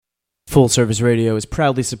Full Service Radio is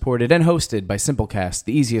proudly supported and hosted by Simplecast,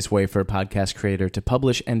 the easiest way for a podcast creator to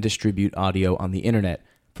publish and distribute audio on the internet.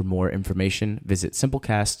 For more information, visit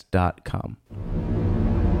simplecast.com.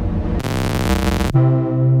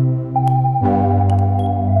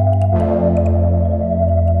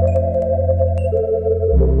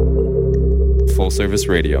 Full Service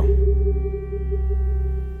Radio.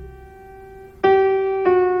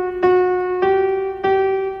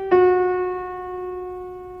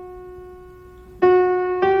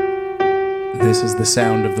 This is the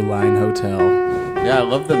sound of the Line Hotel. Yeah, I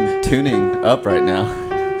love them tuning up right now.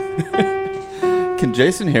 Can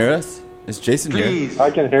Jason hear us? Is Jason here?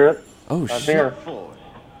 I can hear it. Oh, I'm shit. here.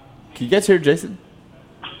 Can you guys hear Jason?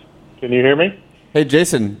 Can you hear me? Hey,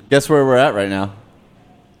 Jason, guess where we're at right now?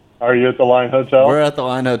 Are you at the Line Hotel? We're at the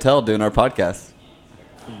Line Hotel doing our podcast.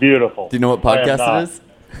 Beautiful. Do you know what I am podcast not. it is?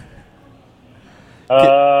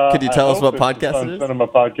 Could you tell I us what hope it's podcast Sun it is? Cinema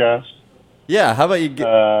podcast. Yeah, how about you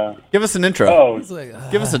give us an intro? Oh,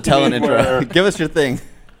 Give us a tell-in intro. Where- Give us your thing.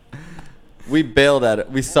 We bailed at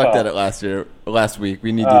it. We sucked at it last week.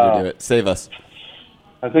 We need you to do it. Save us.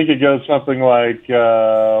 I think it goes something like,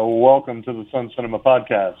 welcome to the Sun Cinema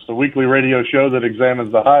Podcast, a weekly radio show that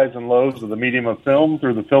examines the highs and lows of the medium of film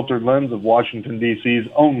through the filtered lens of Washington, D.C.'s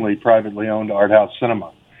only privately owned art house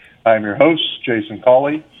cinema. I am your host, Jason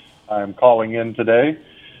Cawley. I'm calling in today,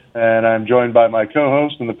 and I'm joined by my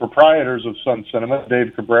co-host and the proprietors of Sun Cinema,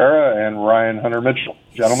 Dave Cabrera and Ryan Hunter Mitchell.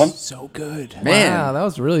 Gentlemen. So good. Man, Wow, that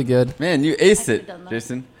was really good. man, you aced it,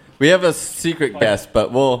 Jason. We have a secret guest,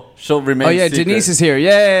 but she'll remain Oh, yeah, secret. Denise is here.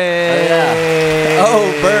 Yay!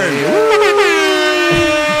 Oh, burn.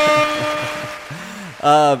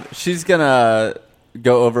 She's going to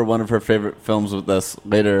go over one of her favorite films with us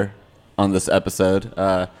later on this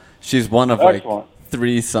episode. She's one of Excellent.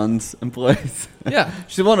 3 Suns employees. Yeah.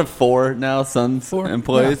 She's one of 4 now Suns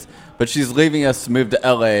employees, but she's leaving us to move to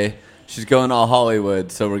L.A. She's going all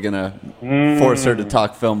Hollywood, so we're going to force her to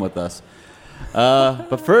talk film with us.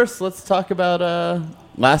 But first, let's talk about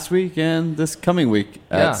last week and this coming week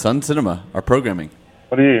at Sun Cinema, our programming.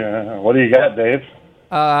 What do you got, Dave?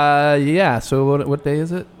 Yeah. So what day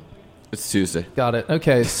is it? It's Tuesday. Got it.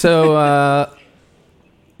 Okay. So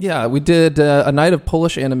yeah, we did a night of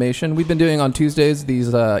Polish animation. We've been doing on Tuesdays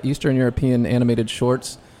these Eastern European animated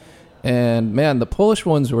shorts, and man, the Polish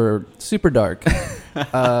ones were super dark.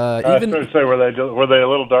 I was going to say, were they a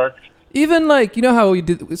little dark? Even like, you know how we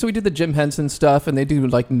did the Jim Henson stuff, and they do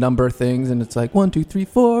like number things, and it's like 1, 2, 3,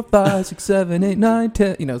 4, 5, 6, 7, 8, 9,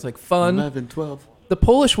 10. You know, it's like fun. 11, 12. The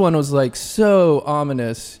Polish one was like so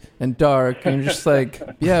ominous and dark, and you're just like,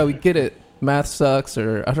 yeah, we get it. Math sucks,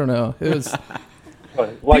 or I don't know. It was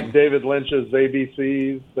Like David Lynch's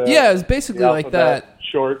ABCs? yeah, it was basically the like that. alphabet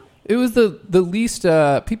short. It was the least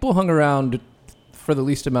people hung around for the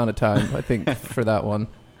least amount of time, I think, for that one.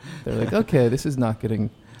 They're like, okay, this is not getting.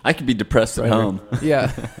 I could be depressed at home. Yeah.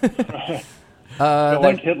 Feel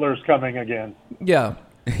like Hitler's coming again. Yeah.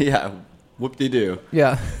 Yeah, whoop-de-doo.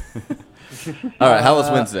 Yeah. All right, how was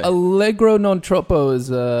Wednesday? Allegro non troppo is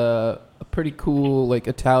a pretty cool like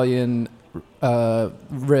Italian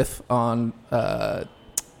riff on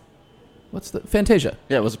what's the Fantasia.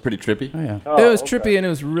 Yeah, was it pretty trippy? Oh, yeah. Oh, It was okay. trippy and it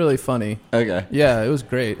was really funny. Okay. Yeah, it was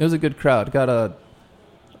great. It was a good crowd. Got a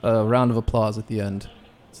round of applause at the end,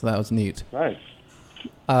 so that was neat. Nice.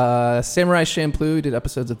 Samurai Champloo did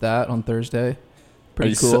episodes of that on Thursday.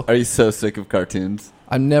 Pretty cool. Are you so sick of cartoons?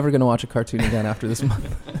 I'm never gonna watch a cartoon again after this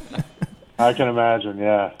month. I can imagine,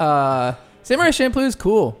 yeah. Samurai Champloo is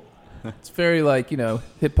cool. It's very like, you know,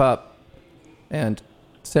 hip hop and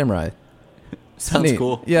samurai. Sounds Neat.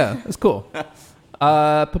 cool. Yeah, it's cool.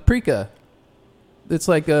 Paprika. It's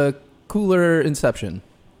like a cooler Inception,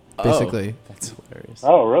 basically. That's hilarious.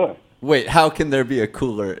 Oh, really? Wait, how can there be a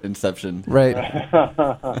cooler Inception? Right.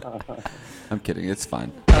 I'm kidding. It's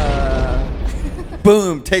fine.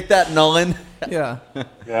 Boom! Take that, Nolan. Yeah.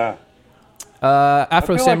 Yeah.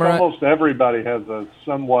 Afro I feel Samurai. like almost everybody has a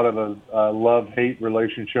somewhat of a love-hate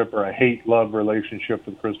relationship or a hate-love relationship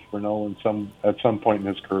with Christopher Nolan at some point in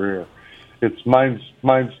his career. Mine's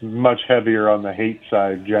much heavier on the hate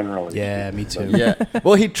side generally. Yeah, me too. Yeah.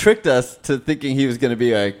 Well, he tricked us to thinking he was going to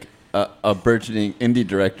be like a burgeoning indie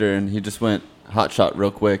director, and he just went hotshot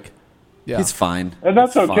real quick. Yeah. He's fine. And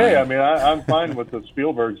that's It's okay. fine. I mean, I'm fine with the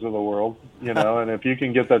Spielbergs of the world, you know, and if you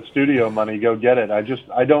can get that studio money, go get it. I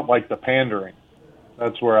don't like the pandering.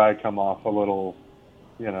 That's where I come off a little,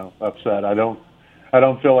 you know, upset. I don't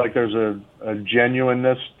feel like there's a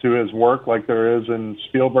genuineness to his work like there is in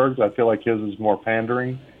Spielberg's. I feel like his is more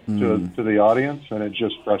pandering to the audience, and it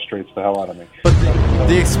just frustrates the hell out of me. But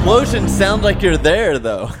the explosions sound like you're there,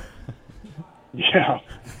 though. Yeah.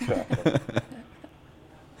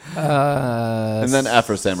 And then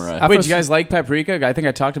Afro Samurai. Wait, did you guys like Paprika? I think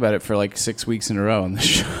I talked about it for like 6 weeks in a row on the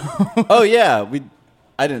show. Oh yeah,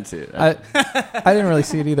 I didn't see it. I didn't really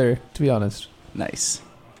see it either, to be honest. Nice.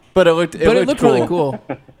 But it looked really cool.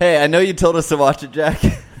 Hey, I know you told us to watch it, Jack.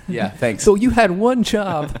 Yeah, thanks. So you had one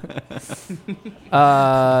job.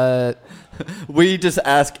 We just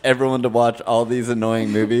ask everyone to watch all these annoying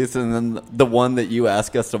movies, and then the one that you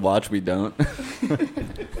ask us to watch, we don't.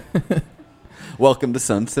 Welcome to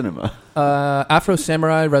Sun Cinema. Afro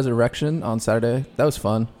Samurai Resurrection on Saturday. That was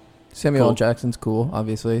fun. Samuel L. Cool. Jackson's cool,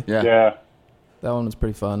 obviously. Yeah. That one was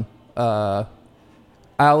pretty fun.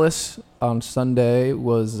 Alice on Sunday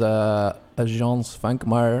was a Jean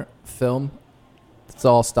Svankmajer film. It's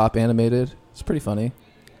all stop animated. It's pretty funny.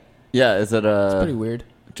 Yeah, is it It's pretty a weird.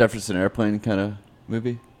 Jefferson Airplane kind of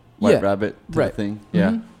movie? White Yeah, Rabbit type right. of thing?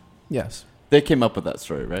 Yeah. Mhm. Yes. They came up with that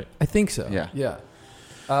story, right? I think so. Yeah.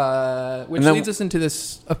 Which And then- leads us into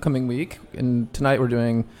this upcoming week. And tonight we're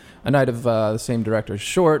doing a night of the same director's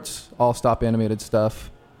shorts, all stop animated stuff.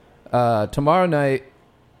 Tomorrow night,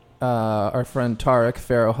 our friend Tarek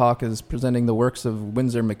Pharaoh Hawk is presenting the works of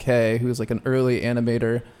Winsor McKay, who's like an early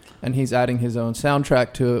animator, and he's adding his own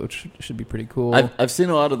soundtrack to it, which should be pretty cool. I've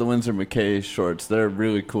seen a lot of the Winsor McKay shorts. They're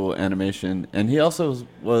really cool animation, and he also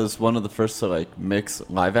was one of the first to like mix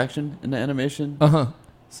live action into animation. Uh-huh.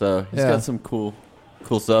 So he's Yeah. got some cool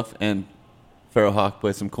stuff, and Pharaoh Hawk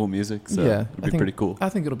plays some cool music. So Yeah, it'll be pretty cool. I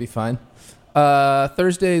think it'll be fine.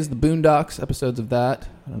 Thursday is the Boondocks episodes of that.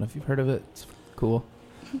 I don't know if you've heard of it. It's cool.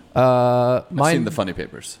 I've seen the Funny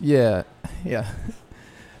Papers. Yeah.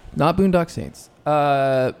 Not Boondock Saints.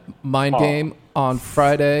 Mind Game on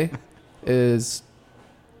Friday is...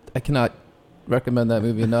 I cannot recommend that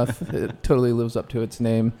movie enough. It totally lives up to its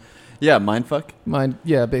name. Yeah, Mindfuck.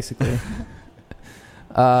 Yeah, basically.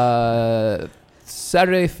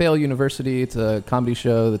 Saturday, Fail University. It's a comedy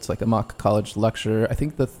show that's like a mock college lecture. I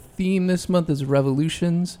think the theme this month is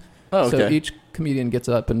revolutions. Oh, okay. So each comedian gets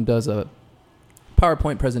up and does a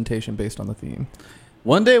PowerPoint presentation based on the theme.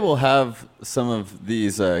 One day we'll have some of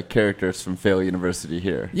these characters from Fail University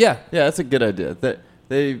here. Yeah. Yeah, that's a good idea.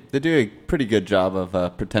 They do a pretty good job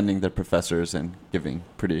of pretending they're professors and giving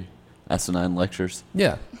pretty asinine lectures.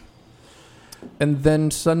 Yeah. And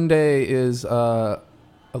then Sunday is a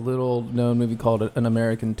little known movie called An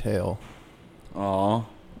American Tale. Aw.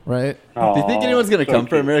 Right? Do you think anyone's going to so come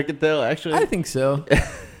for cute. American Tail, actually? I think so.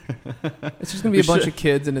 It's just going to be a bunch of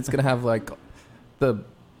kids, and it's going to have like the...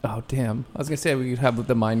 Oh, damn. I was going to say we could have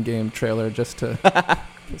the Mind Game trailer just to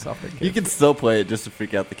piss off the kids. You can still play it just to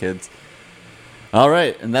freak out the kids. All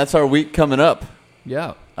right, and that's our week coming up.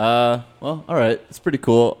 Yeah. Well, all right. It's pretty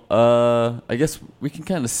cool. I guess we can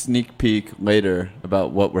kind of sneak peek later about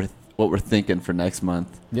what we're thinking for next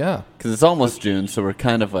month. Yeah. Because it's almost June, so we're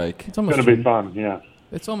kind of like... It's almost It's going to be fun, yeah.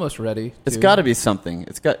 It's almost ready. It's got to be something.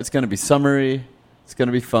 It's going to be summery. It's going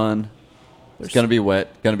to be fun. It's going to be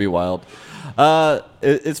wet. Going to be wild.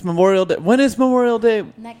 It's Memorial Day. When is Memorial Day?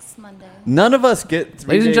 Next Monday. None of us get 3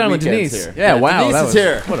 Ladies and day gentlemen, weekends Denise. here. Yeah, wow. Denise that is was,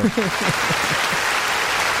 here. What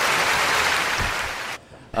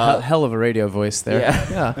a hell of a radio voice there. Yeah.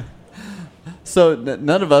 Yeah. So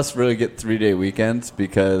none of us really get 3 day weekends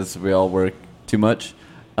because we all work too much.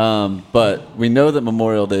 But we know that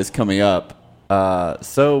Memorial Day is coming up.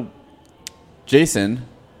 So, Jason,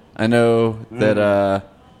 I know that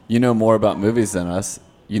you know more about movies than us.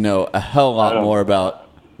 You know a hell lot more about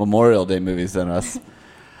Memorial Day movies than us.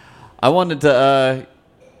 I wanted to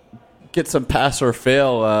get some pass or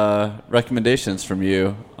fail recommendations from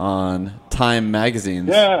you on Time Magazine's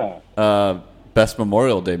best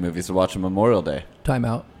Memorial Day movies to watch on Memorial Day. Time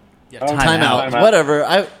out. Time out. Whatever.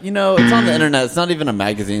 It's on the internet. It's not even a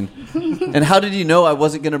magazine. And how did you know I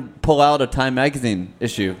wasn't going to pull out a Time Magazine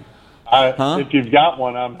issue? If you've got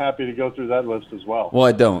one, I'm happy to go through that list as well. Well,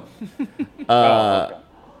 I don't.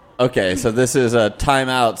 Okay, so this is Time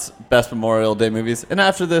Out's best Memorial Day movies. And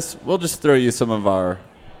after this, we'll just throw you some of our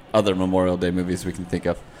other Memorial Day movies we can think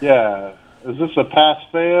of. Yeah. Is this a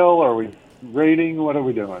pass-fail? Are we rating? What are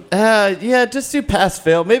we doing? Yeah, just do pass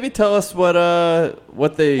fail. Maybe tell us what I'll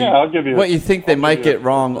give you what you think they might get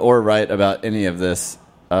wrong or right about any of this.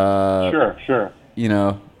 Sure. You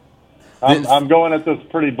know, I'm going at this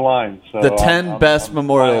pretty blind. So the 10 best I'm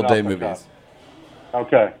Memorial flying Day off the movies. cuff.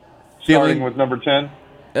 Okay. Starting with number 10?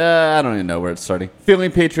 I don't even know where it's starting. Feeling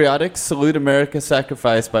patriotic, salute America's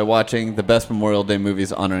sacrifice by watching the best Memorial Day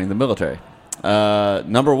movies honoring the military.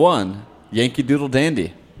 Number 1, Yankee Doodle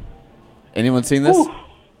Dandy. Anyone seen this? Ooh.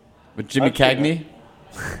 With Jimmy I've seen Cagney?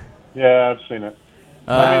 Yeah, I've seen it.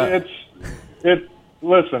 I mean,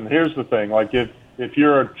 listen, here's the thing. Like, if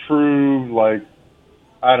you're a true, like,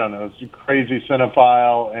 I don't know, a crazy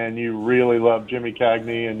cinephile and you really love Jimmy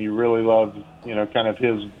Cagney and you really love, kind of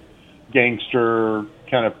his gangster,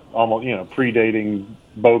 kind of almost, predating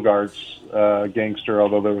Bogart's gangster,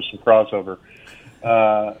 although there was some crossover.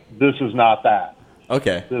 This is not that.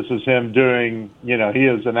 Okay. This is him doing, he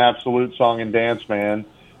is an absolute song and dance man.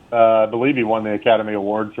 I believe he won the Academy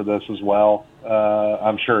Award for this as well.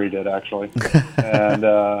 I'm sure he did, actually. And,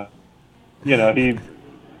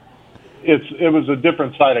 it was a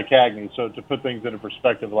different side of Cagney. So to put things into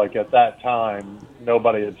perspective, like at that time,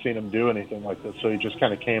 nobody had seen him do anything like this. So he just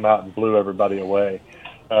kind of came out and blew everybody away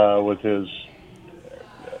with his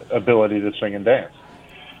ability to sing and dance.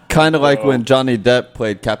 Kind of like when Johnny Depp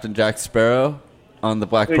played Captain Jack Sparrow on The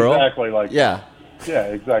Black Pearl. Exactly like that. Yeah,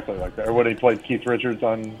 exactly like that. Or when he played Keith Richards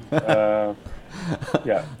on, got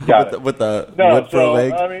with the no, wood for a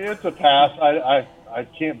leg. I mean, it's a pass. I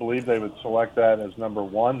can't believe they would select that as number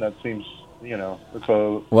one. That seems, it's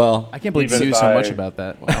a... Well, I can't believe you knew so much about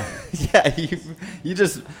that. Wow. Yeah, you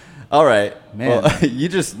just... All right. Man. Well, you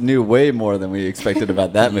just knew way more than we expected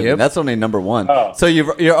about that movie. Yep. That's only number one. Oh. So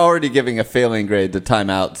you're already giving a failing grade to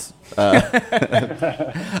timeouts.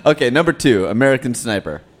 Okay, number 2, American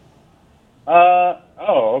Sniper.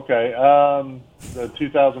 Okay. The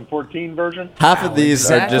 2014 version? Half of these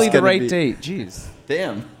are Exactly just the going right to be... date. Jeez.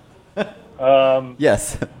 Damn.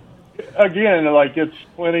 Yes. Again, like it's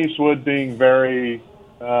Clint Eastwood being very,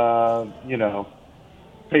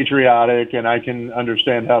 patriotic, and I can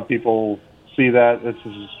understand how people see that. This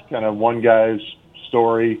is kind of one guy's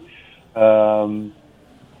story.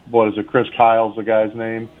 What is it? Chris Kyle's the guy's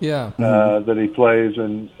name. Yeah. That he plays,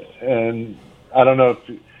 and I don't know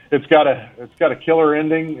if it's got a killer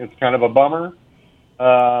ending. It's kind of a bummer,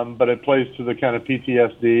 but it plays to the kind of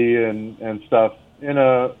PTSD and stuff in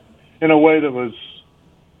a way that was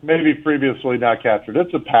maybe previously not captured.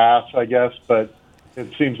 It's a pass, I guess, but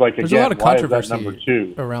it seems like, There's again, a lot of why is controversy that number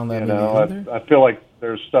 2 around that movie? movie, isn't there? I feel like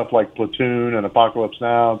there's stuff like Platoon and Apocalypse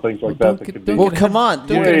Now and things like that that could be. Well, come on.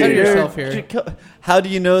 Don't get ahead of yourself here. How do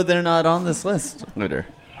you know they're not on this list, Litter?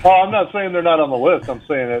 Oh, I'm not saying they're not on the list. I'm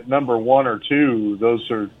saying at number 1 or 2, those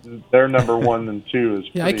are their number 1 and 2 is.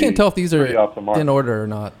 Yeah, I can't tell if these are off the mark. in order or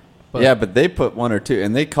not. But Yeah, but they put 1 or 2,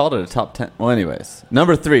 and they called it a top 10. Well, anyways,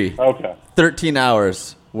 number 3, Okay. 13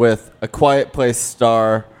 Hours with A Quiet Place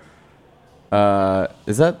star.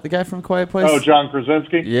 Is that the guy from Quiet Place? Oh, John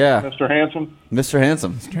Krasinski? Yeah. Mr. Handsome? Mr.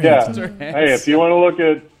 Handsome. Yeah. Hey, if you want to look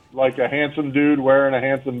at like a handsome dude wearing a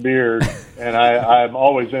handsome beard, and I'm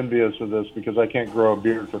always envious of this because I can't grow a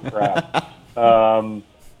beard for crap. I'm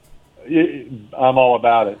all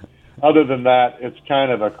about it. Other than that, it's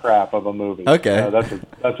kind of a crap of a movie. Okay.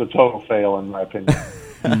 That's a total fail in my opinion.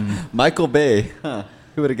 Michael Bay. Huh.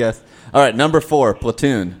 Who would have guessed? All right, number 4,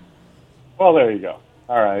 Platoon. Well, there you go.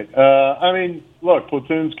 All right. I mean, look,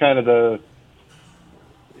 Platoon's kind of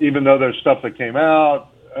even though there's stuff that came out,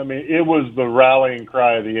 I mean, it was the rallying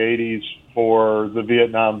cry of the 80s for the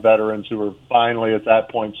Vietnam veterans who were finally at that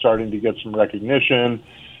point starting to get some recognition,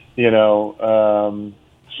 so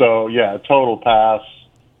yeah, total pass.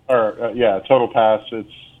 Total pass.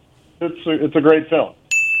 It's a great film.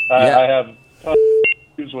 Yeah. I have tons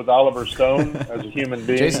of issues with Oliver Stone as a human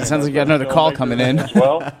being. Jason, sounds like you got another call coming in. As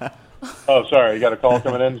well. Oh, sorry, you got a call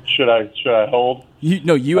coming in. Should I hold?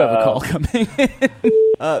 You have a call coming in.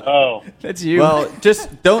 Oh, That's you. Well,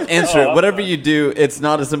 just don't answer it. Whatever you do, it's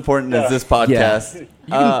not as important as this podcast. you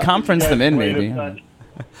can conference them in, maybe.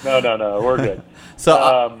 No, we're good.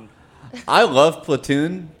 So I love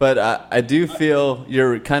Platoon, but I do feel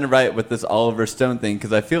you're kind of right with this Oliver Stone thing,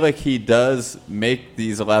 because I feel like he does make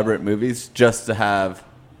these elaborate movies just to have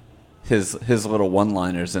his little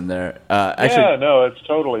one-liners in there. It's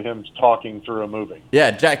totally him talking through a movie.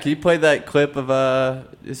 Yeah, Jack, can you play that clip of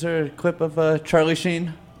is there a clip of Charlie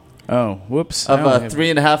Sheen? Oh, whoops. Of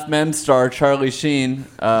 3.5 Men star Charlie Sheen.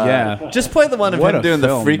 Yeah. Just play the one of What him a doing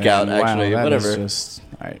film, the freak out, man. actually. Wow, that is Whatever. just...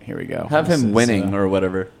 All right, here we go. Have This him is, winning or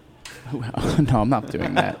whatever. No, I'm not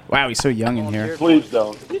doing that. Wow, he's so young in here. Please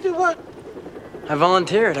don't. You do what? I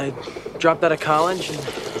volunteered. I dropped out of college and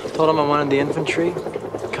told him I wanted the infantry,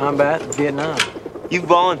 combat, Vietnam. You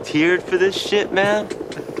volunteered for this shit, man?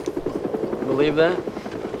 Believe that?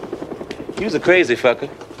 You was a crazy fucker.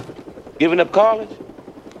 Giving up college?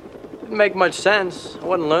 Didn't make much sense. I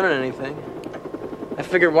wasn't learning anything. I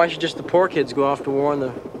figured why should just the poor kids go off to war and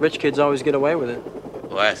the rich kids always get away with it?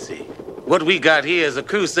 Oh, I see. What we got here is a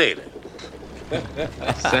crusader.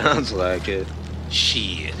 Sounds like it.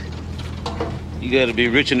 Shit. You gotta be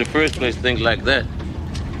rich in the first place to think like that.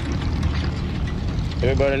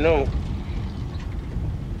 Everybody know.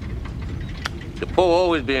 The poor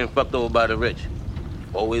always being fucked over by the rich.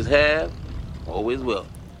 Always have, always will.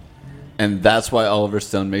 and that's why Oliver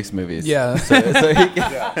Stone makes movies. Yeah.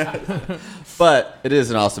 But it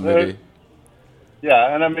is an awesome movie.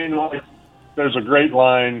 Yeah, and I mean, like, there's a great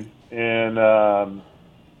line in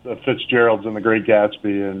the Fitzgerald's in The Great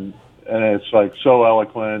Gatsby, and it's like so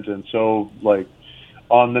eloquent and so like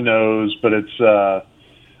on the nose, but it's the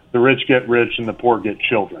rich get rich and the poor get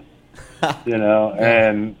children, you know,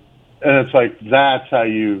 and it's like that's how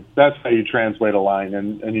you translate a line,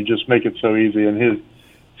 and you just make it so easy. And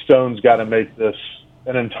Stone's got to make this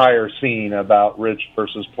an entire scene about rich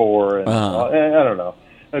versus poor, and I don't know,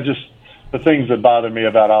 the things that bother me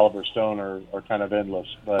about Oliver Stone are kind of endless.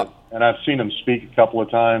 And I've seen him speak a couple of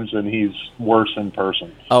times, and he's worse in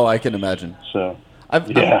person. Oh, I can imagine. So,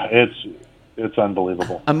 it's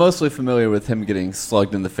unbelievable. I'm mostly familiar with him getting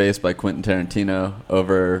slugged in the face by Quentin Tarantino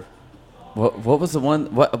over what was the one?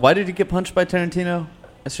 Why did he get punched by Tarantino?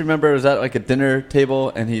 I just remember it was at like a dinner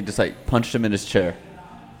table, and he just like punched him in his chair.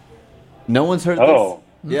 No one's heard this.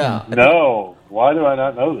 Yeah. No. Why do I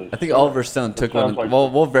not know this? I think Oliver Stone took one. Like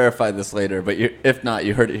we'll verify this later, but if not,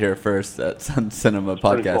 you heard it here first at Sun Cinema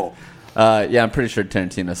Podcast. Cool. Yeah, I'm pretty sure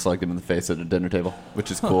Tarantino slugged him in the face at a dinner table, which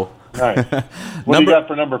is cool. All right. What do you got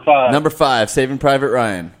for number 5? Number 5, Saving Private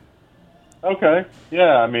Ryan. Okay.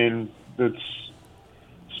 Yeah, I mean, it's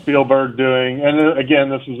Spielberg doing, and again,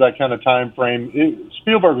 this is that kind of time frame.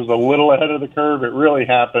 Spielberg was a little ahead of the curve. It really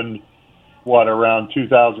happened, around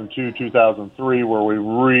 2002, 2003, where we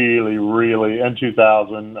really, and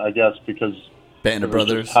 2000, I guess, because Band of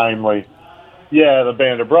Brothers. Timely. Yeah, the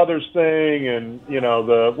Band of Brothers thing, and, you know,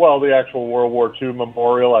 the actual World War II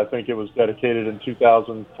memorial, I think it was dedicated in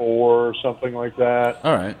 2004 or something like that.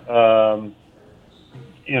 All right.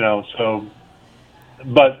 You know, so,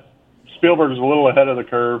 but Spielberg is a little ahead of the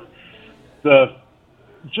curve.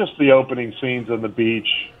 Just the opening scenes on the beach,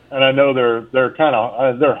 and I know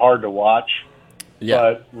they're hard to watch. Yeah.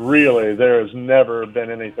 But really, there has never been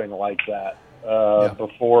anything like that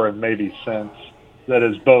before and maybe since. That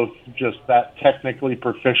is both just that technically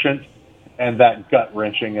proficient and that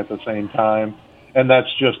gut-wrenching at the same time. And that's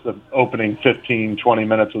just the opening 15, 20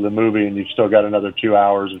 minutes of the movie, and you've still got another 2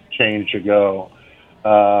 hours of change to go.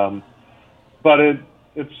 But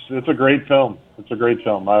it's a great film. It's a great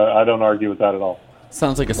film. I don't argue with that at all.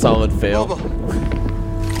 Sounds like a solid fail.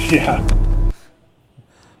 Bubba. Yeah.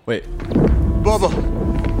 Wait. Bubba.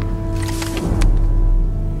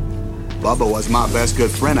 Bubba was my best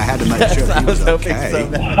good friend. I had to make sure he was okay.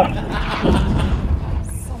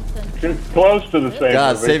 It's close to the same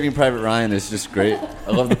God, movie. Saving Private Ryan is just great.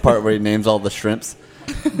 I love the part where he names all the shrimps.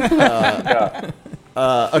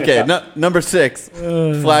 Okay, number 6,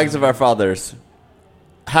 Flags of Our Fathers.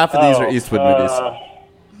 Half of these are Eastwood movies.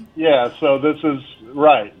 Yeah, so this is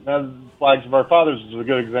right. Now, Flags of Our Fathers is a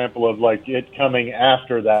good example of like it coming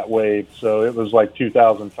after that wave. So it was like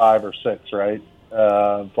 2005 or 6, right?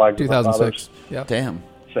 Flags 2006. Yeah. Damn.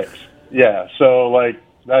 6. Yeah. So like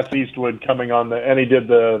that's Eastwood coming on and he did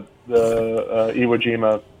the Iwo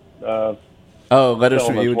Jima. Letters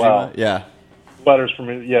from Iwo Jima. Well. Yeah. Letters from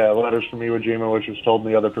Iwo Jima, which was told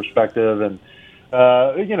in the other perspective, and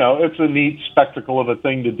you know, it's a neat spectacle of a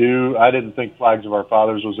thing to do. I didn't think Flags of Our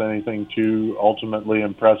Fathers was anything too ultimately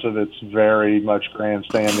impressive. It's very much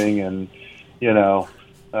grandstanding, and you know,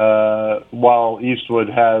 while Eastwood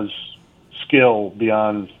has skill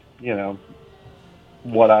beyond, you know,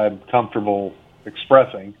 what I'm comfortable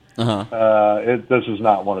expressing, this is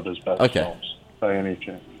not one of his best films by any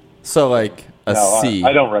chance. So like C.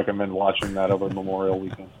 I don't recommend watching that over Memorial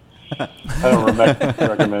Weekend. I don't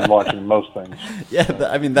recommend watching most things. Yeah,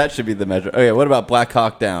 I mean, that should be the measure. Okay, what about Black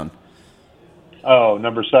Hawk Down? Oh,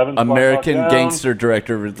 number 7? American gangster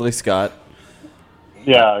director Ridley Scott.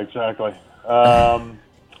 Yeah, exactly.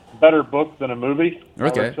 Better book than a movie, I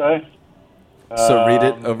would say. So read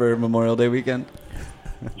it over Memorial Day weekend?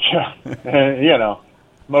 Yeah, you know,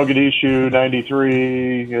 Mogadishu,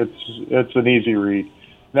 93, it's an easy read.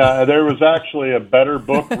 Now, there was actually a better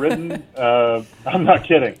book written, I'm not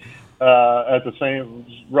kidding, at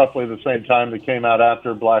roughly the same time that came out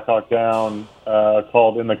after Black Hawk Down,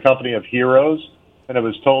 called In the Company of Heroes, and it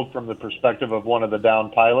was told from the perspective of one of the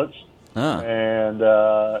downed pilots. And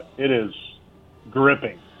it is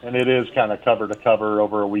gripping, and it is kind of cover to cover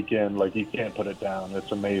over a weekend. Like, you can't put it down.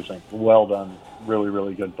 It's amazing. Well done. Really,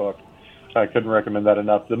 really good book. I couldn't recommend that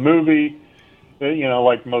enough. The movie, you know,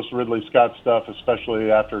 like most Ridley Scott stuff,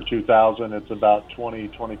 especially after 2000, it's about 20,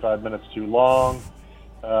 25 minutes too long.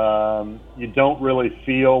 You don't really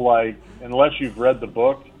feel like, unless you've read the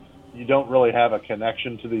book, you don't really have a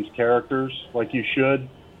connection to these characters like you should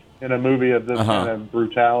in a movie of this kind of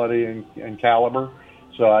brutality and caliber.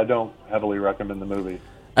 So I don't heavily recommend the movie.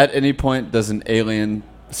 At any point, does an alien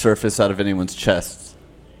surface out of anyone's chests.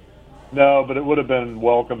 No, but it would have been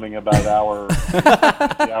welcoming about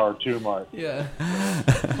the hour 2 mark. Yeah.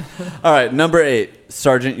 All right, number 8,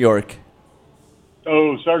 Sergeant York.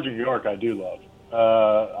 Oh, Sergeant York, I do love.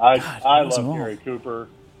 I love Gary Cooper.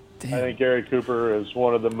 Damn. I think Gary Cooper is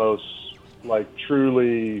one of the most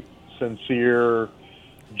truly sincere,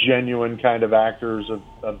 genuine kind of actors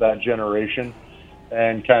of that generation,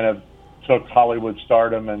 and kind of took Hollywood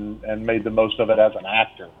stardom and made the most of it as an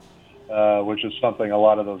actor, which is something a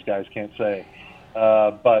lot of those guys can't say.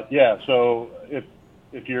 But yeah, so if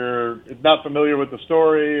you're not familiar with the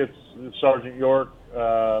story, it's Sergeant York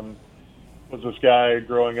was this guy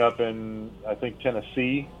growing up in, I think,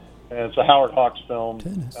 Tennessee, and it's a Howard Hawks film.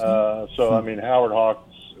 So I mean, Howard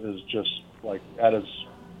Hawks is just like at his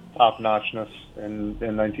top-notchness in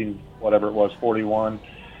 41.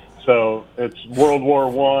 So it's World War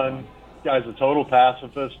I. Guy's a total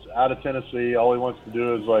pacifist out of Tennessee. All he wants to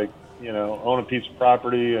do is own a piece of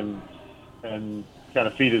property and kind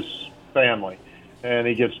of feed his family. And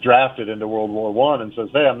he gets drafted into World War I and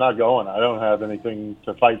says, "Hey, I'm not going. I don't have anything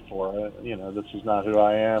to fight for. This is not who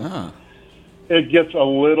I am." Huh. It gets a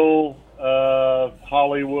little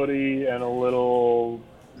Hollywoody and a little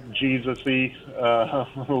Jesus-y, a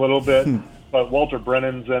little bit. But Walter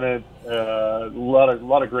Brennan's in it. A lot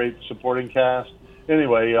of great supporting cast.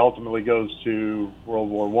 Anyway, he ultimately goes to World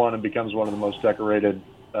War I and becomes one of the most decorated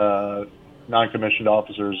non-commissioned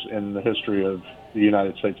officers in the history of the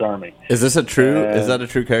United States Army. Is that a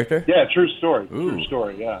true character? Yeah, true story. Ooh. True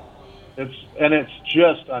story, yeah. It's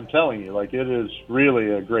just, I'm telling you, it is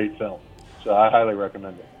really a great film. So I highly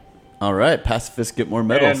recommend it. All right, pacifists get more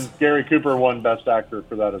medals. And Gary Cooper won Best Actor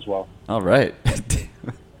for that as well. All right.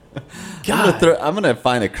 I'm gonna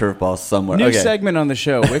find a curveball somewhere. New Okay. segment on the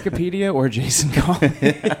show: Wikipedia or Jason Collins.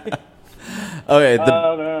 Okay,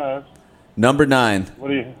 No, number 9. what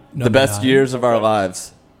do you... The best years of our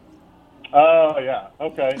lives. Oh, yeah.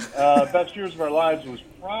 Okay. Best Years of Our Lives was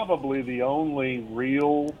probably the only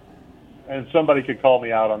real, and somebody could call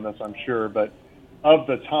me out on this, I'm sure, but of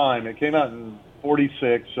the time, it came out in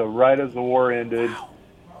 46, so right as the war ended,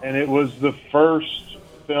 and it was the first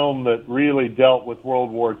film that really dealt with World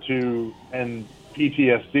War II and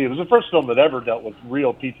PTSD. It was the first film that ever dealt with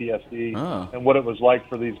real PTSD and what it was like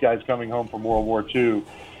for these guys coming home from World War II.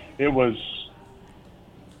 It was...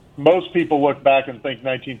 Most people look back and think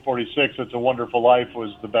 1946, It's a Wonderful Life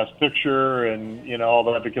was the best picture, and all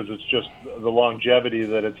that because it's just the longevity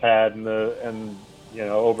that it's had, and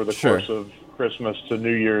over the course of Christmas to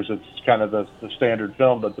New Year's, it's kind of the standard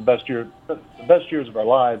film. But the best years of our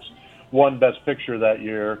lives won Best Picture that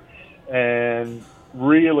year, and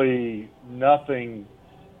really nothing,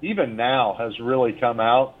 even now, has really come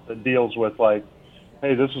out that deals with hey,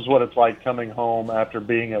 this is what it's like coming home after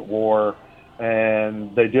being at war.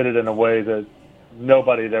 And they did it in a way that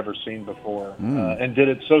nobody had ever seen before, and did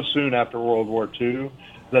it so soon after World War II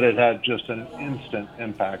that it had just an instant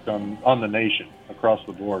impact on the nation across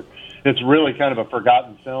the board. It's really kind of a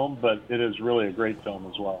forgotten film, but it is really a great film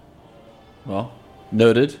as well. Well,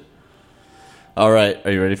 noted. All right,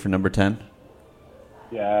 are you ready for number 10?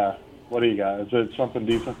 Yeah. What do you got? Is it something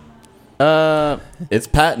decent? It's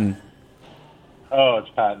Patton. Oh,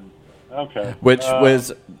 it's Patton. Okay. Which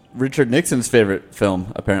was Richard Nixon's favorite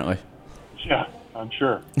film, apparently. Yeah, I'm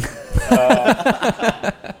sure.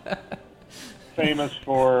 Famous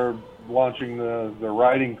for launching the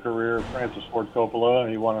writing career of Francis Ford Coppola.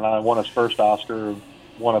 He won his first Oscar,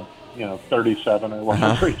 won 37 or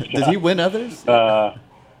whatever. Did he win others?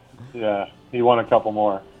 Yeah, he won a couple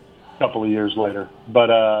more, a couple of years later.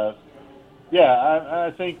 But I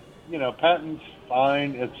think Patton's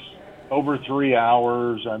fine. It's over 3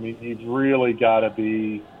 hours. I mean, you've really got to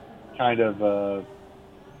be kind of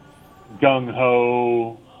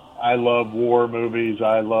gung-ho. I love war movies.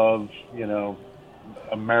 I love,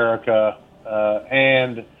 America.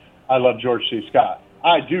 And I love George C. Scott.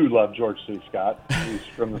 I do love George C. Scott. He's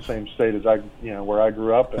from the same state as where I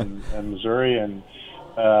grew up in Missouri, and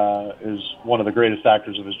is one of the greatest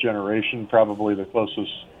actors of his generation, probably the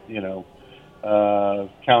closest,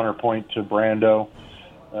 counterpoint to Brando.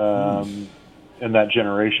 In that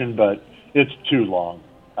generation, but it's too long.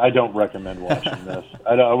 I don't recommend watching this.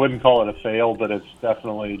 I wouldn't call it a fail, but it's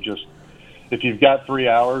definitely just, if you've got 3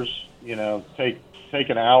 hours, take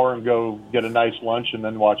an hour and go get a nice lunch and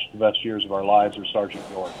then watch The Best Years of Our Lives or Sergeant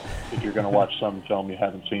York if you're going to watch some film you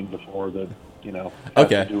haven't seen before that, has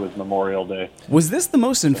to do with Memorial Day. Was this the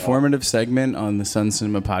most informative segment on the Sun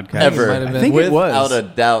Cinema podcast? Ever. I think it was. Without a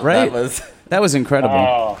doubt. Right? That was incredible.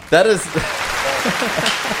 Oh, That is...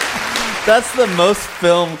 That's the most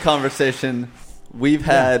film conversation we've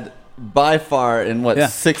had by far in what Yeah.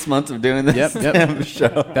 6 months of doing this Yep. damn show.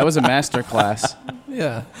 That was a master class.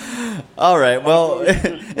 Yeah. All right, well,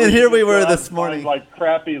 and here we were this morning. Like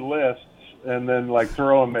crappy lists, and then like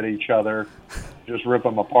throw them at each other, just rip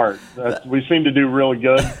them apart. We seem to do really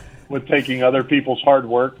good with taking other people's hard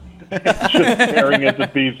work, and just tearing it to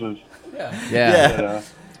pieces. Yeah. You know?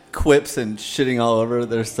 Quips and shitting all over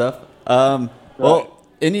their stuff. Well,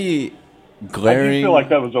 any I do glaring? feel like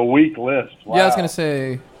that was a weak list. Wow. Yeah, I was gonna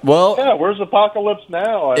say. Well, Yeah, where's Apocalypse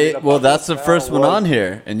Now? I mean, well, that's the Apocalypse first Now one was- on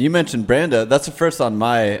here, and you mentioned Brando. That's the first on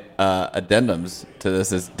my addendums to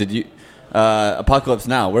this. Is did you Apocalypse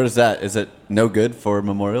Now? Where is that? Is it no good for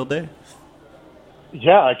Memorial Day?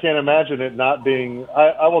 Yeah, I can't imagine it not being.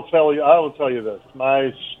 I will tell you this.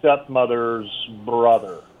 My stepmother's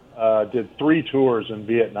brother did 3 tours in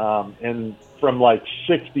Vietnam, and from like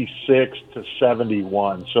 66 to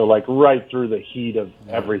 71. So like right through the heat of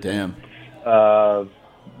everything. Damn.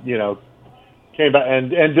 You know, came back and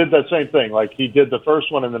did that same thing. Like he did the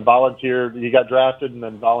first one and then volunteered. He got drafted and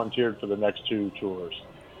then volunteered for the next 2 tours.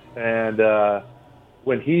 And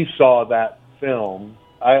when he saw that film,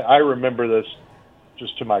 I remember this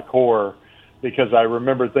just to my core, because I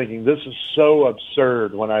remember thinking, this is so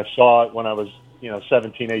absurd when I saw it when I was,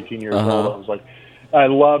 17, 18 years old. I was like, I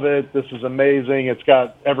love it. This is amazing. It's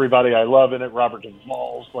got everybody I love in it. Robert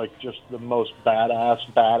Duvall's like just the most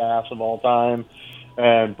badass of all time.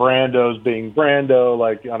 And Brando's being Brando,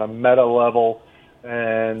 like on a meta level.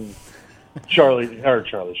 And Charlie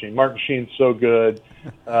Sheen. Martin Sheen's so good.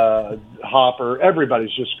 Hopper,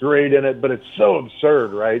 everybody's just great in it, but it's so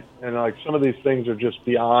absurd, right? And like some of these things are just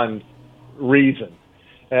beyond reason.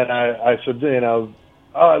 And I said,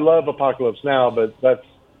 I love Apocalypse Now, but that's,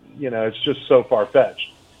 it's just so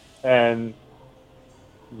far-fetched. And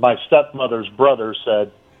my stepmother's brother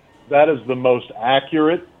said, that is the most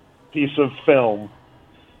accurate piece of film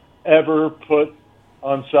ever put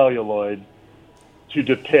on celluloid to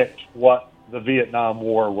depict what the Vietnam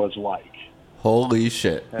War was like. Holy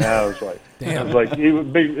shit. And I was like, Damn.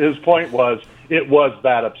 his point was, it was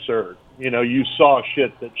that absurd. You saw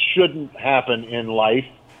shit that shouldn't happen in life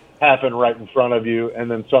happen right in front of you,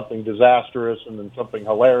 and then something disastrous, and then something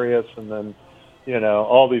hilarious, and then,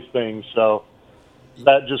 all these things. So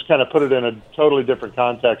that just kind of put it in a totally different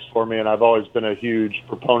context for me, and I've always been a huge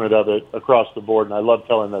proponent of it across the board, and I love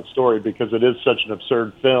telling that story because it is such an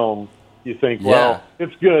absurd film. You think, well,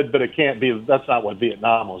 it's good, but it can't be. That's not what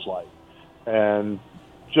Vietnam was like. And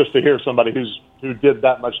just to hear somebody who did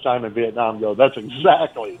that much time in Vietnam go, that's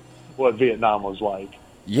exactly what Vietnam was like.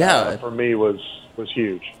 Yeah. For me was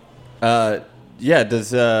huge.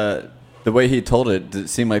 Does the way he told it, did it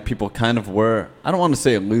seem like people kind of were, I don't want to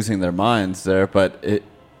say losing their minds there, but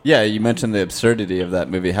you mentioned the absurdity of that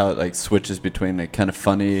movie, how it like switches between like kind of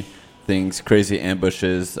funny things, crazy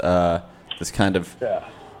ambushes, this kind of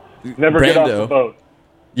Never Brando. get off the boat.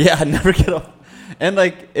 Yeah, never get off. And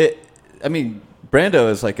like Brando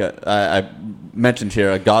is like I mentioned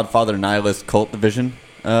here, a Godfather nihilist cult division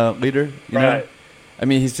leader. You know? I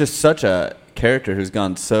mean, he's just such a character who's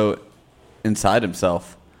gone so inside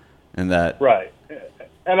himself, and that right.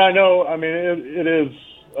 And I know, I mean, it is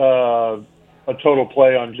a total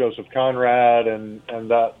play on Joseph Conrad and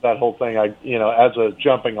that whole thing. As a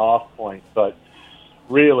jumping off point, but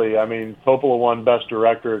really, I mean, Coppola won Best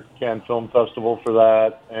Director at Cannes Film Festival for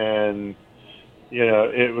that, and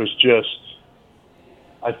it was just.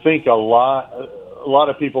 I think a lot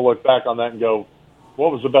of people look back on that and go,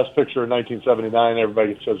 what was the best picture in 1979?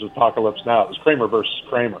 Everybody says Apocalypse Now. It was Kramer versus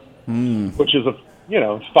Kramer, which is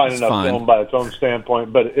it's fine enough film by its own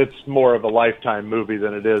standpoint, but it's more of a Lifetime movie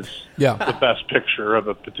than it is the best picture of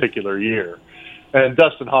a particular year. And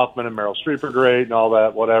Dustin Hoffman and Meryl Streep are great and all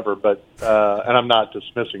that, whatever, but, and I'm not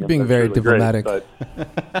dismissing them. Being very diplomatic. Great,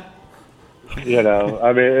 but,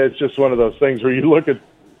 I mean, it's just one of those things where you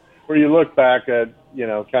look back at,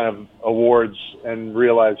 kind of awards and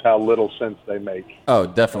realize how little sense they make. Oh,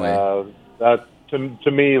 definitely. That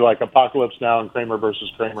to me, like Apocalypse Now and Kramer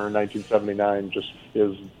versus Kramer in 1979 just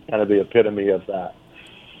is kind of the epitome of that.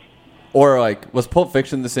 Or like, was Pulp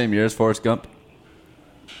Fiction the same year as Forrest Gump?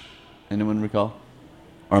 Anyone recall?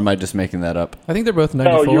 Or am I just making that up? I think they're both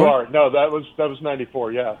 94. No, you are. No, that was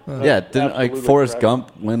 94. Yeah. Didn't like Forrest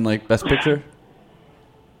Gump win like Best Picture?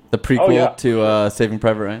 The prequel to Saving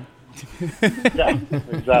Private Ryan. Yeah,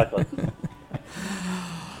 exactly.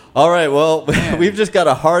 All right, well, we've just got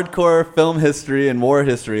a hardcore film history and war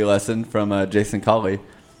history lesson from Jason Colley.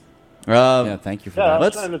 Thank you for that.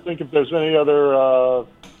 I'm trying to think if there's any other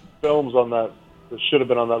films on that should have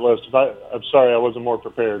been on that list. I'm sorry I wasn't more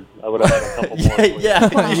prepared. I would have had a couple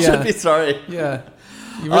more. You should be sorry. Yeah.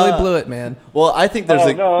 You really blew it, man. Well, I think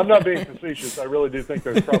there's No, I'm not being facetious. I really do think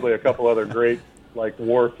there's probably a couple other great like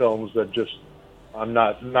war films that just I'm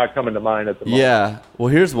not coming to mind at the moment. Yeah. Well,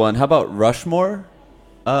 here's one. How about Rushmore?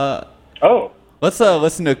 Oh, Let's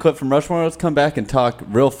listen to a clip from Rushmore. Let's come back and talk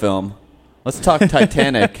real film. Let's talk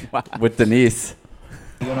Titanic with Denise.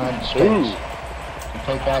 United States. To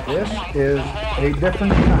take out this is a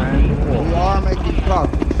different kind of war. We are making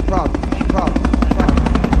progress.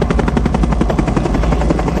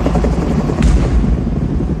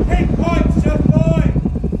 Take point, Sir Boy!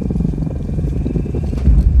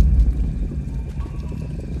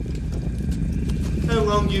 How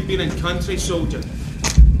long you been in country, soldier?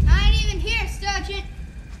 I ain't even here, Sergeant.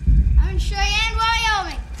 I'm in Cheyenne,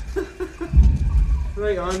 Wyoming.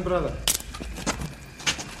 Right on, brother.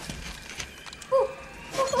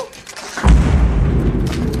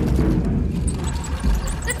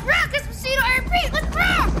 Let's rock, Despacito, I repeat, let's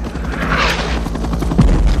rock!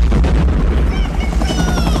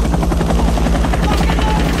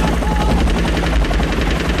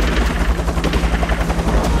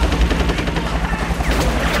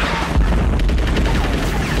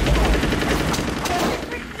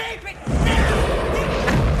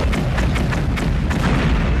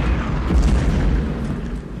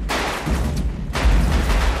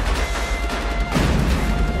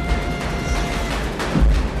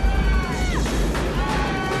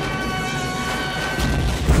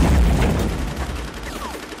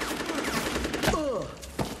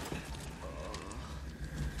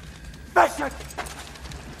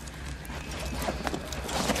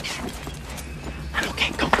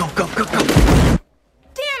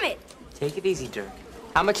 Take it easy, Dirk.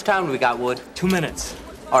 How much time do we got, Wood? 2 minutes.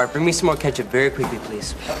 All right, bring me some more ketchup very quickly,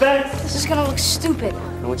 please. This is gonna look stupid.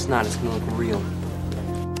 No, it's not. It's gonna look real.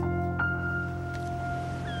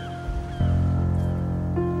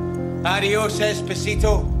 Adios,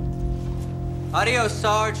 Despacito. Adios,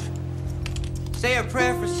 Sarge. Say a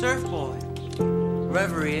prayer for Surf Boy.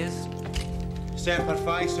 Wherever he is. Semper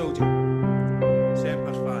Fi, soldier.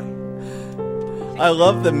 Semper Fi. I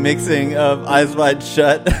love the mixing of Eyes Wide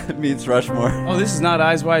Shut meets Rushmore. Oh, this is not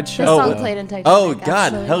Eyes Wide Shut. This song played in Titanic. Oh,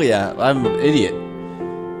 God. actually. Hell yeah. I'm an idiot.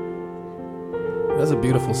 That's a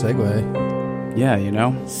beautiful segue. Yeah, you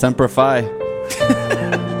know. Semper Fi.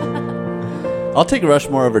 I'll take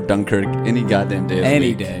Rushmore over Dunkirk any goddamn day of the Any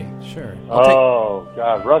week. day. Sure. Oh,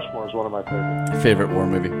 God. Rushmore is one of my favorites. Favorite war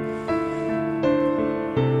movie.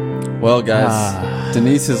 Well, guys,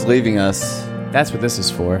 Denise is leaving us. That's what this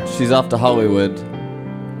is for. She's off to Hollywood.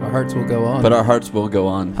 Our hearts will go on. But our hearts will go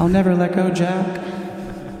on. I'll never let go, Jack.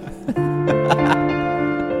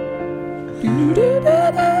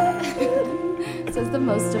 This is the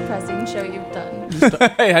most depressing show you've done.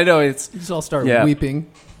 Hey, I know it's. You just all start Yeah. weeping.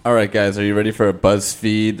 All right, guys, are you ready for a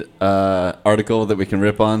BuzzFeed article that we can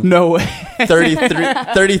rip on? No way.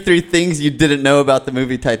 33 things you didn't know about the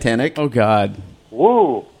movie Titanic. Oh God.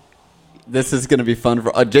 Woo! This is going to be fun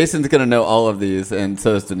for Jason's going to know all of these, and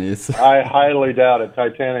so is Denise. I highly doubt it.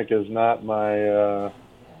 Titanic is not my,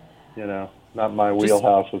 not my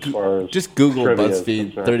wheelhouse as far as Just Google trivia is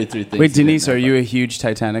BuzzFeed concerned. 33 things. Wait, you Denise, didn't are know you a about. huge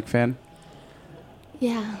Titanic fan?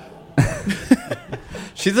 Yeah.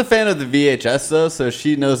 She's a fan of the VHS though, so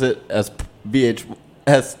she knows it as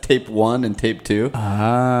VHS tape 1 and tape 2.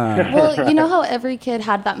 Ah. Well, you know how every kid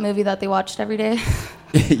had that movie that they watched every day?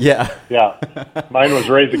 Yeah. Yeah. Mine was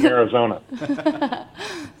Raising Arizona.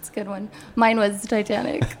 It's a good one. Mine was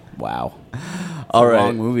Titanic. Wow. All It's a right.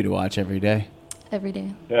 long movie to watch every day. Every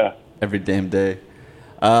day. Yeah. Every damn day.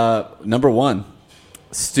 Number 1.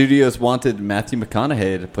 Studios wanted Matthew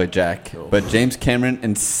McConaughey to play Jack, but James Cameron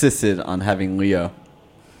insisted on having Leo.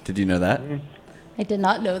 Did you know that? I did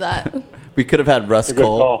not know that. We could have had Russ It's a good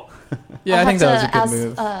Cole. call. Yeah, I'll I think have that was a to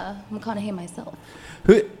good ask, move. McConaughey myself.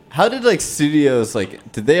 How did studios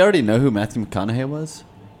did they already know who Matthew McConaughey was?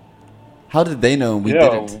 How did they know and we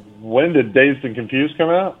didn't? When did Dazed and Confused come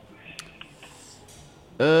out?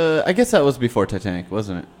 I guess that was before Titanic,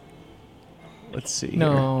 wasn't it? Let's see.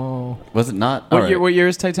 No. Was it not? What year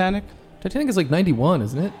is Titanic? Titanic is like 91,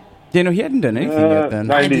 isn't it? Yeah, no, he hadn't done anything yet then.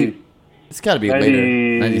 90. It's got to be later.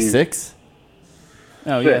 96?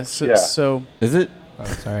 Oh, yeah. Six, So, yeah. so Is it? Oh,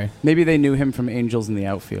 sorry. maybe they knew him from Angels in the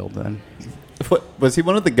Outfield then. What, was he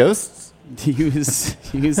one of the ghosts? He was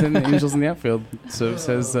in Angels in the Outfield, so it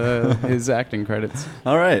says his acting credits.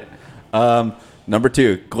 All right. Number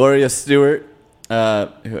 2, Gloria Stewart,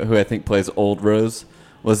 who I think plays Old Rose,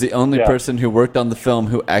 was the only Yeah. person who worked on the film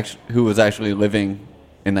who was actually living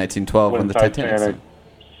in 1912 when the Titanic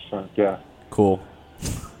sank. Yeah. Cool.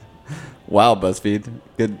 Wow, BuzzFeed.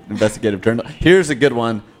 Good investigative journal. Here's a good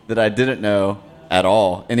one that I didn't know at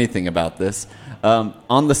all anything about this.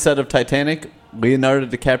 On the set of Titanic, Leonardo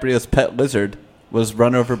DiCaprio's pet lizard was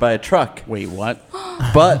run over by a truck. Wait, what?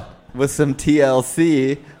 But with some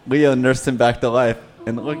TLC, Leo nursed him back to life.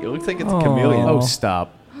 And look, it looks like it's a chameleon. Oh,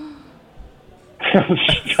 stop.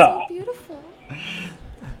 Stop. Beautiful.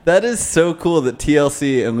 That is so cool that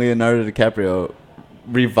TLC and Leonardo DiCaprio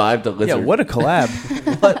revived a lizard. Yeah, what a collab.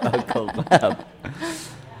 What a collab.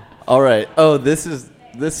 All right. Oh,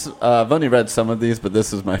 I've only read some of these, but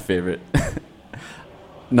this is my favorite.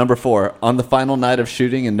 Number 4. On the final night of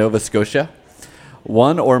shooting in Nova Scotia,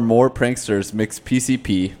 one or more pranksters mixed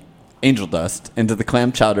PCP, angel dust, into the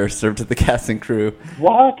clam chowder served to the cast and crew.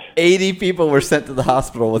 What? 80 people were sent to the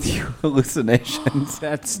hospital with hallucinations.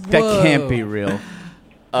 That can't be real.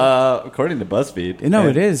 According to BuzzFeed. No,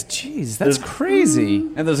 it is. Jeez, that's crazy.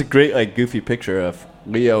 And there's a great, goofy picture of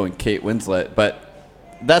Leo and Kate Winslet, but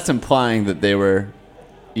that's implying that they were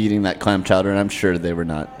eating that clam chowder, and I'm sure they were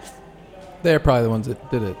not. They're probably the ones that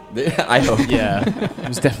did it. I hope. Yeah, it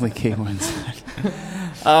was definitely Kate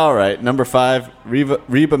Winslet. All right, number 5. Reba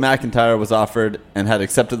McEntire was offered and had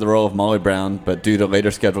accepted the role of Molly Brown, but due to later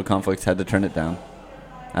schedule conflicts, had to turn it down.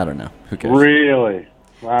 I don't know. Who cares? Really?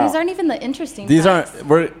 Wow. These aren't even the interesting These facts.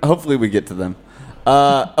 aren't. Hopefully we get to them.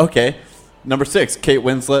 Okay. Number 6. Kate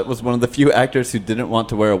Winslet was one of the few actors who didn't want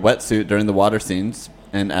to wear a wetsuit during the water scenes,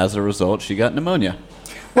 and as a result, she got pneumonia.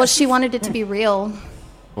 Well, she wanted it to be real.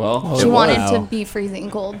 Well, She wanted to be freezing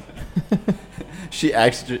cold. She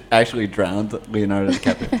actually drowned Leonardo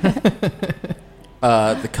DiCaprio.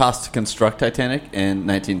 The cost to construct Titanic in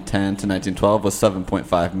 1910 to 1912 was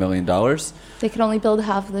 $7.5 million. They could only build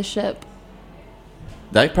half of the ship.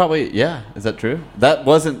 That probably, yeah. Is that true? That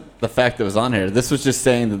wasn't the fact that was on here. This was just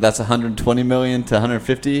saying that that's 120 million to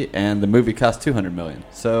 150, and the movie cost 200 million.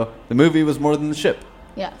 So the movie was more than the ship.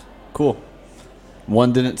 Yeah. Cool.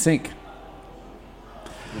 One didn't sink.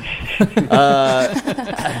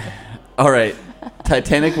 All right.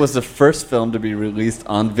 Titanic was the first film to be released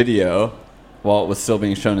on video while it was still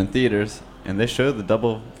being shown in theaters, and they showed the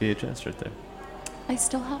double VHS right there. I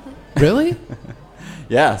still have it. Really?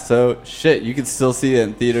 Yeah, so shit, you can still see it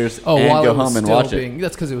in theaters and while go it was home and still watch being,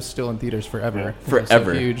 That's because it was still in theaters forever. Yeah. It was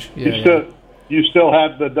Forever. So huge. You still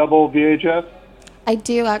have the double VHS? I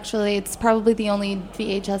do, actually. It's probably the only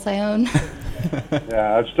VHS I own.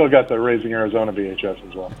 Yeah, I've still got the Raising Arizona VHS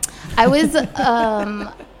as well. I was,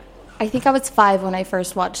 I think I was 5 when I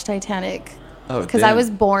first watched Titanic. Oh, because I was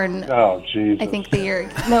born. Oh, Jesus. I think the year.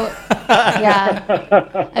 No,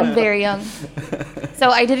 yeah, I'm very young. So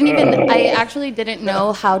I actually didn't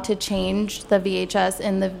know how to change the VHS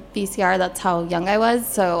in the VCR. That's how young I was.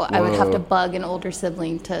 So I would have to bug an older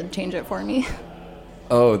sibling to change it for me.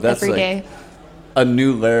 Oh, that's every like day. A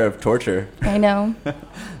new layer of torture. I know.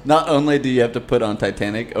 Not only do you have to put on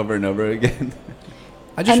Titanic over and over again.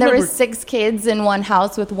 And there were 6 kids in one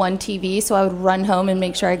house with one TV, so I would run home and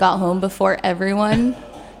make sure I got home before everyone,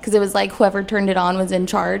 because it was like whoever turned it on was in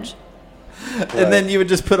charge. And then you would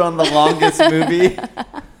just put on the longest movie.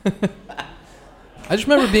 I just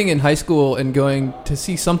remember being in high school and going to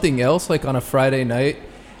see something else, like on a Friday night,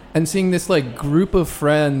 and seeing this like group of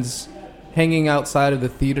friends hanging outside of the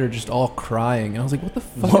theater just all crying. And I was like, what the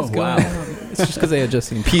fuck is going on? It's just because they had just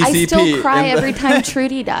seen PCP. I still cry every time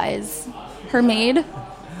Trudy dies. Her maid.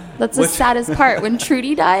 That's the saddest part. When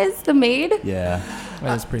Trudy dies, the maid. Yeah.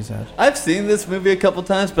 That is pretty sad. I've seen this movie a couple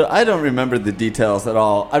times, but I don't remember the details at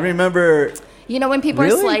all. I remember... You know, when people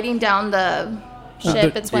Really? are sliding down the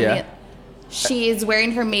ship, it's when she's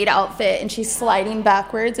wearing her maid outfit and she's sliding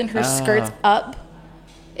backwards and her skirt's up.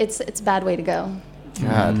 It's a bad way to go.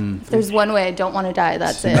 God. There's one way I don't want to die.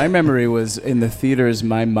 That's it. My memory was in the theaters.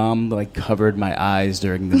 My mom like covered my eyes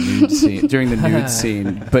during the nude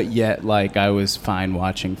scene, but yet like I was fine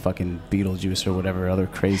watching fucking Beetlejuice or whatever other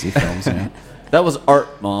crazy films. You know? That was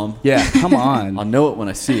art, Mom. Yeah, come on. I'll know it when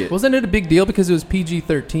I see it. Wasn't it a big deal because it was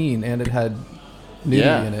PG-13 and it had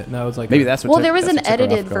nudity in it? And I was like, maybe that's what. Well, there was an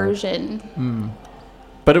edited version.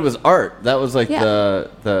 But it was art. That was like Yeah.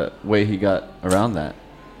 the way he got around that.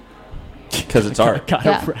 Because it's art.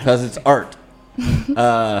 Yeah. Because it's art.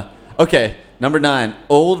 Okay, number 9.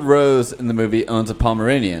 Old Rose in the movie owns a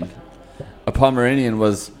Pomeranian. A Pomeranian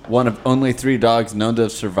was one of only 3 dogs known to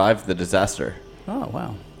have survived the disaster. Oh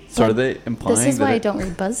wow. So are they implying This is that why I it- don't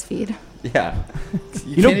read BuzzFeed. Yeah.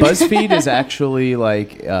 You know, BuzzFeed is actually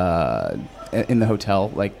like in the hotel,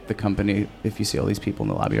 like the company. If you see all these people in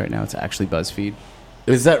the lobby right now, it's actually BuzzFeed.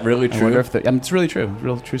 Is that really I true? wonder if it's really true.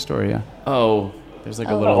 Real true story. Yeah. Oh, There's like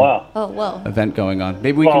a little event going on.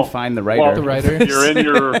 Maybe we can find the writer. The writer. If you're in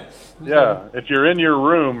your if you're in your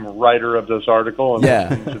room, writer of this article and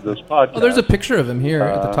listening to this podcast. Oh, there's a picture of him here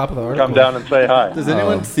at the top of the article. Come down and say hi. Does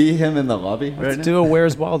anyone see him in the lobby? Let's do a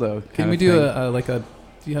Where's Waldo? Can we do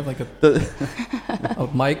do you have like a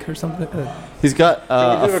mic or something? He's got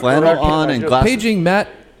a flannel on and glasses. Paging Matt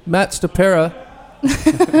Stopera.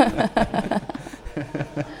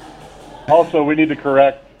 Also, we need to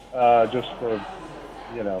correct, just for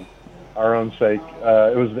our own sake.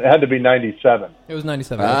 It had to be 97. It was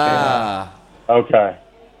 97. Okay.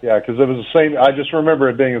 Yeah, because it was the same. I just remember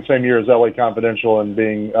it being the same year as L.A. Confidential and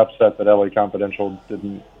being upset that L.A. Confidential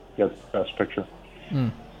didn't get Best Picture.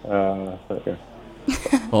 Okay.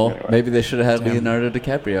 Well, maybe they should have had Leonardo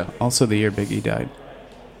DiCaprio. Also the year Biggie died.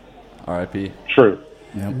 R.I.P. True.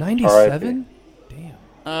 Yep. 97? Damn.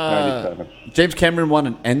 97. James Cameron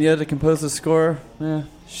wanted Enya to compose the score.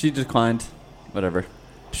 She declined. Whatever.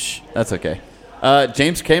 That's okay.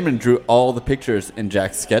 James Cameron drew all the pictures in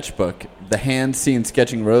Jack's sketchbook. The hand seen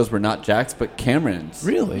sketching Rose were not Jack's, but Cameron's.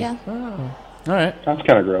 Really? Yeah. Oh. All right. That's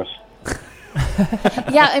kind of gross.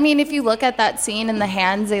 Yeah, I mean, if you look at that scene and the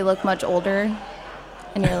hands, they look much older.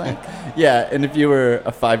 And you're like... Yeah, and if you were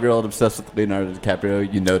a 5-year-old obsessed with Leonardo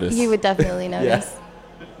DiCaprio, you notied. You would definitely notice.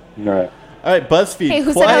 Yeah. All right. All right, BuzzFeed. Hey,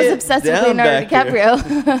 who said I was obsessed with Leonardo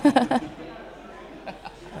DiCaprio?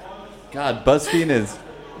 God, BuzzFeed is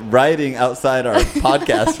writing outside our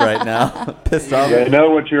podcast right now. Pissed off. They know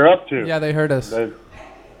what you're up to. Yeah, they heard us.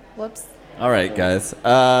 Whoops. All right, guys.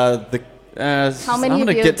 How many I'm of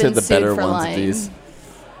gonna you get have been to the sued better for ones lying? of these.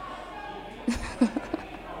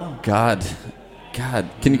 Oh God.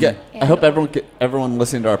 Can you get? I hope everyone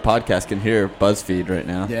listening to our podcast can hear BuzzFeed right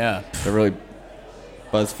now. Yeah, they're really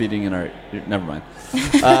BuzzFeeding in our. Never mind.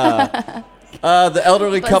 The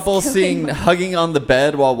elderly couple seen hugging on the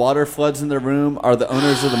bed while water floods in their room are the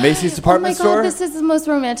owners of the Macy's department store. Oh my God, this is the most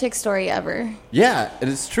romantic story ever. Yeah, and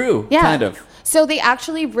it's true. Yeah. Kind of. So they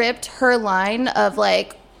actually ripped her line of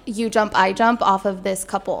like, you jump, I jump off of this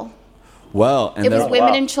couple. Well, and it was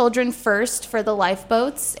women and children first for the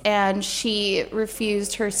lifeboats, and she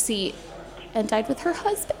refused her seat and died with her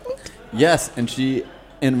husband. Yes, and she,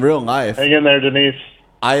 in real life... Hang in there, Denise.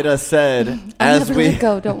 Ida said, I'll never let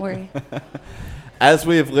go, don't worry. As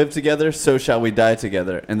we have lived together, so shall we die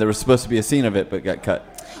together. And there was supposed to be a scene of it, but got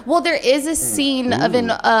cut. Well, there is a scene of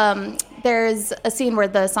there's a scene where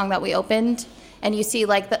the song that we opened, and you see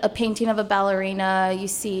like a painting of a ballerina, you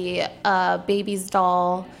see a baby's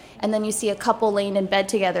doll, and then you see a couple laying in bed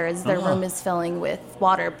together as their room is filling with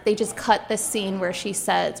water. They just cut the scene where she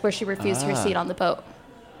refused her seat on the boat.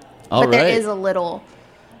 There is a little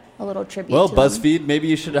tribute. Well, to them. BuzzFeed, maybe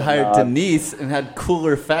you should have hired Denise and had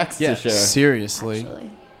cooler facts to share. Seriously.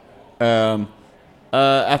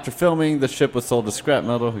 After filming, the ship was sold to scrap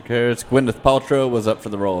metal. Who cares? Gwyneth Paltrow was up for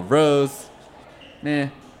the role of Rose. Nah.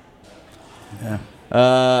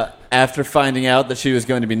 Yeah. After finding out that she was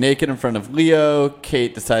going to be naked in front of Leo,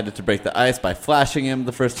 Kate decided to break the ice by flashing him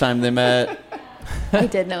the first time they met. I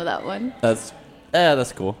did know that one. That's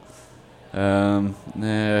cool. Who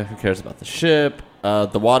cares about the ship?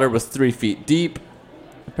 The water was 3 feet deep,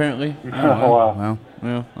 apparently. Wow.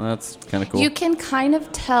 Well, that's kind of cool. You can kind of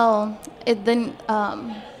tell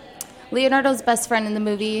Leonardo's best friend in the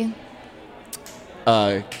movie.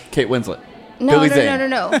 Kate Winslet. No.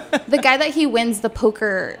 The guy that he wins the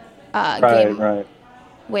poker game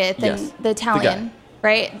with, and the Italian,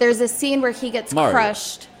 right? There's a scene where he gets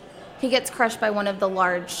crushed. He gets crushed by one of the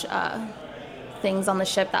large things on the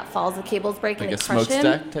ship that falls. The cables break and it crushes him.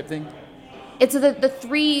 Like a smokestack type thing? It's the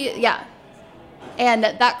three, yeah. And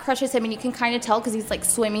that crushes him, and you can kind of tell because he's like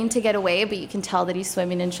swimming to get away, but you can tell that he's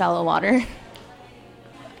swimming in shallow water.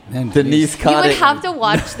 And Denise caught it. You would have to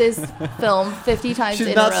watch this film 50 times in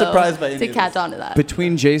a row to catch on to that.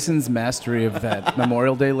 Between Jason's mastery of that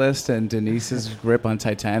Memorial Day list and Denise's grip on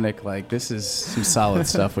Titanic, like this is some solid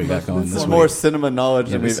stuff we got going this is week. More cinema knowledge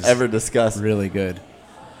than we've ever discussed. Really good.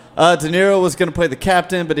 De Niro was going to play the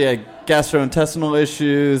captain, but he had gastrointestinal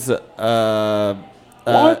issues.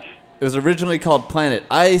 What? It was originally called Planet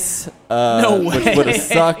Ice, no way. Which would have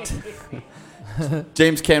sucked.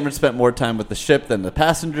 James Cameron spent more time with the ship than the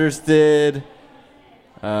passengers did.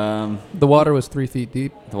 The water was 3 feet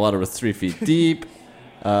deep. The water was 3 feet deep.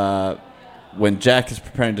 When Jack is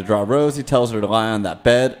preparing to draw Rose, he tells her to lie on that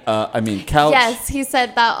bed. Couch. Yes, he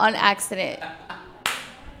said that on accident.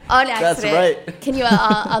 On accident. That's right. Can you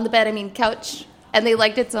on the bed? Couch. And they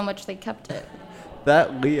liked it so much they kept it.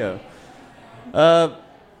 That Leo.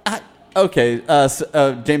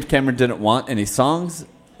 James Cameron didn't want any songs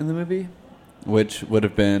in the movie, which would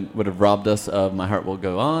have robbed us of My Heart Will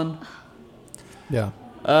Go On.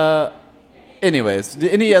 Yeah. Anyways,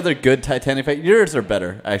 any other good Titanic facts? Yours are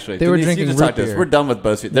better, actually. They were Denise, drinking you just root talked to us. beer. We're done with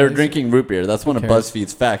BuzzFeed. They were drinking root beer. That's one of cares?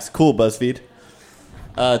 BuzzFeed's facts. Cool, BuzzFeed.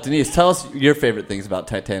 Denise, tell us your favorite things about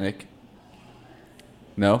Titanic.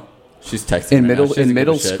 No? She's texting In right now. middle She doesn't in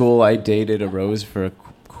middle give a shit. school, I dated a Rose for a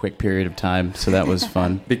quick period of time, so that was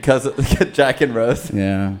fun. Because of Jack and Rose?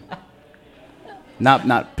 Yeah.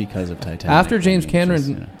 Not because of Titanic. After James I mean, Cameron just,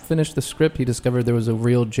 you know. finished the script, he discovered there was a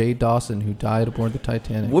real Jay Dawson who died aboard the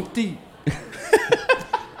Titanic. Whoop-de.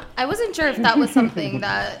 I wasn't sure if that was something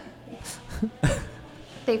that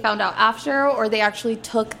they found out after, or they actually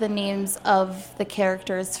took the names of the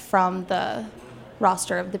characters from the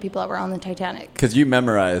roster of the people that were on the Titanic. Because you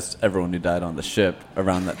memorized everyone who died on the ship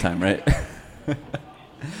around that time, right?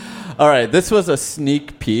 All right, this was a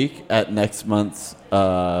sneak peek at next month's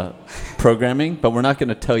programming, but we're not going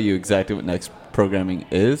to tell you exactly what next programming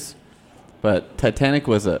is. But Titanic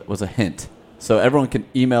was a hint. So everyone can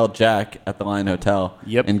email Jack at the Lion Hotel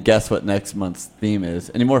and guess what next month's theme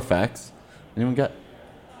is. Any more facts? Anyone got?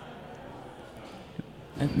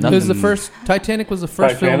 It was the first Titanic was the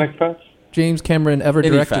first Titanic film facts? James Cameron ever Any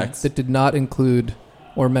directed facts? that did not include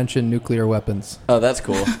or mention nuclear weapons. Oh, that's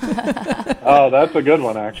cool. Oh, that's a good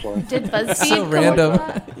one, actually. Did BuzzFeed So come up random. with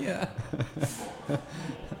that? Yeah.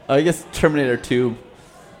 I guess Terminator 2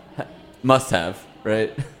 must have,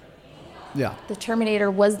 right? Yeah. The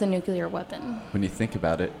Terminator was the nuclear weapon. When you think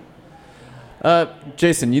about it.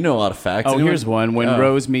 Jason, you know a lot of facts. Oh, Anyone- here's one. When Oh.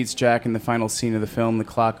 Rose meets Jack in the final scene of the film, the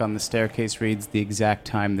clock on the staircase reads the exact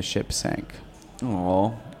time the ship sank.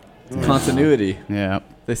 Aw. Continuity. Yeah.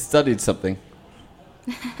 They studied something.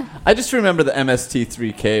 I just remember the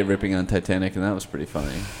MST3K ripping on Titanic, and that was pretty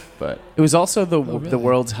funny. But It was also the really? the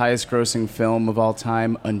world's highest grossing film of all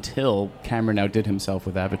time until Cameron outdid himself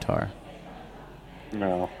with Avatar.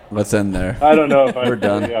 No. let's end there. I don't know if I We're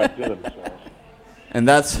done. Yeah, I did it myself. And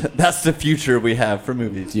that's the future we have for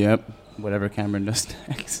movies. Yep. Whatever Cameron does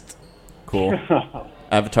next. Cool.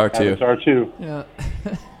 Avatar 2. Avatar 2. Yeah.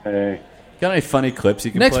 Hey. Got any funny clips you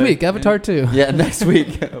can Next play? week, Avatar 2. Yeah, next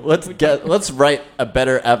week. Let's write a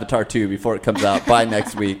better Avatar 2 before it comes out by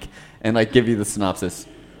next week and give you the synopsis.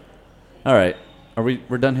 All right.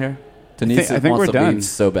 We're done here? Denise I think wants we're to done. leave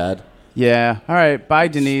so bad. Yeah. All right. Bye,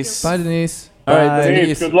 Denise. Bye, Denise. All right, Bye.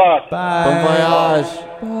 Denise. Good luck. Bye. Bon voyage.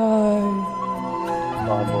 Bye.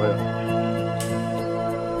 Bon voyage.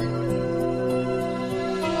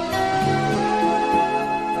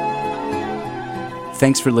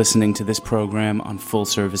 Thanks for listening to this program on Full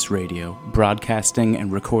Service Radio, broadcasting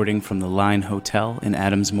and recording from the Line Hotel in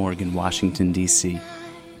Adams Morgan, Washington, D.C.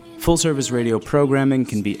 Full Service Radio programming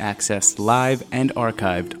can be accessed live and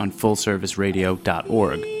archived on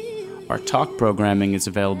fullserviceradio.org. Our talk programming is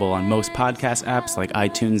available on most podcast apps like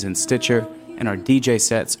iTunes and Stitcher, and our DJ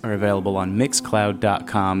sets are available on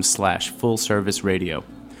mixcloud.com/fullserviceradio.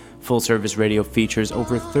 Full Service Radio features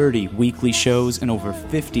over 30 weekly shows and over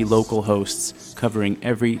 50 local hosts covering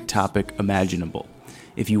every topic imaginable.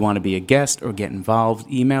 If you want to be a guest or get involved,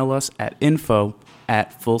 email us at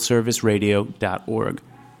info@fullserviceradio.org.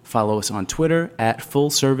 Follow us on Twitter at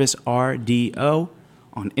FullServiceRDO,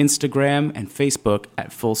 on Instagram and Facebook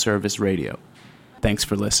at Full Service Radio. Thanks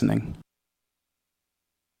for listening.